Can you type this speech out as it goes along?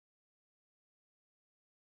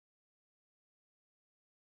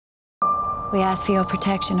We ask for your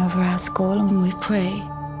protection over our school, and we pray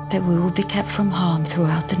that we will be kept from harm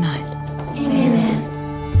throughout the night. Amen.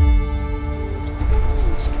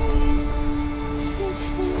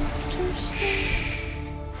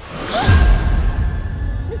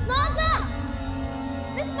 Miss Martha!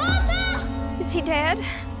 Miss Martha! Is he dead?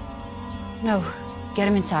 No. Get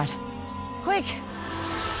him inside. Quick!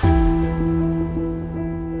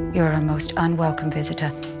 You're our most unwelcome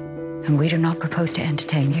visitor, and we do not propose to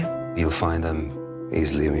entertain you. You'll find them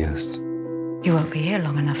easily amused. You won't be here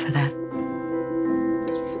long enough for that.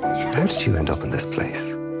 How did you end up in this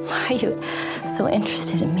place? Why are you so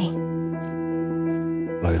interested in me?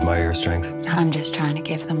 I admire your strength. I'm just trying to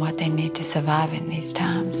give them what they need to survive in these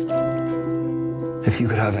times. If you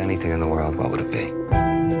could have anything in the world, what would it be?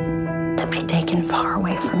 To be taken far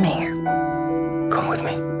away from here. Come with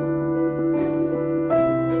me.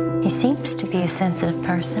 He seems to be a sensitive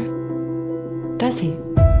person. Does he?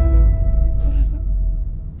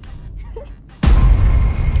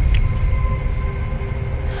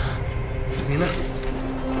 Nina?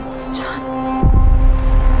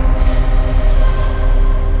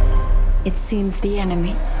 It seems the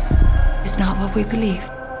enemy is not what we believe.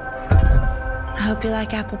 I hope you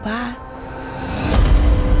like apple pie.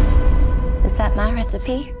 Is that my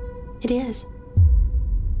recipe? It is.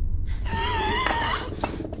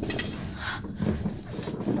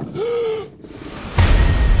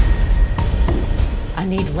 I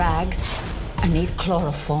need rags. I need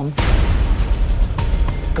chloroform.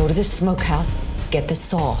 Go to the smokehouse. Get the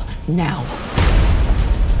saw. Now.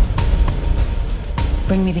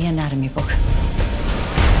 Bring me the anatomy book.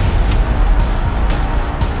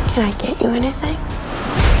 Can I get you anything?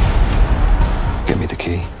 Give me the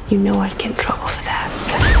key. You know I'd get in trouble for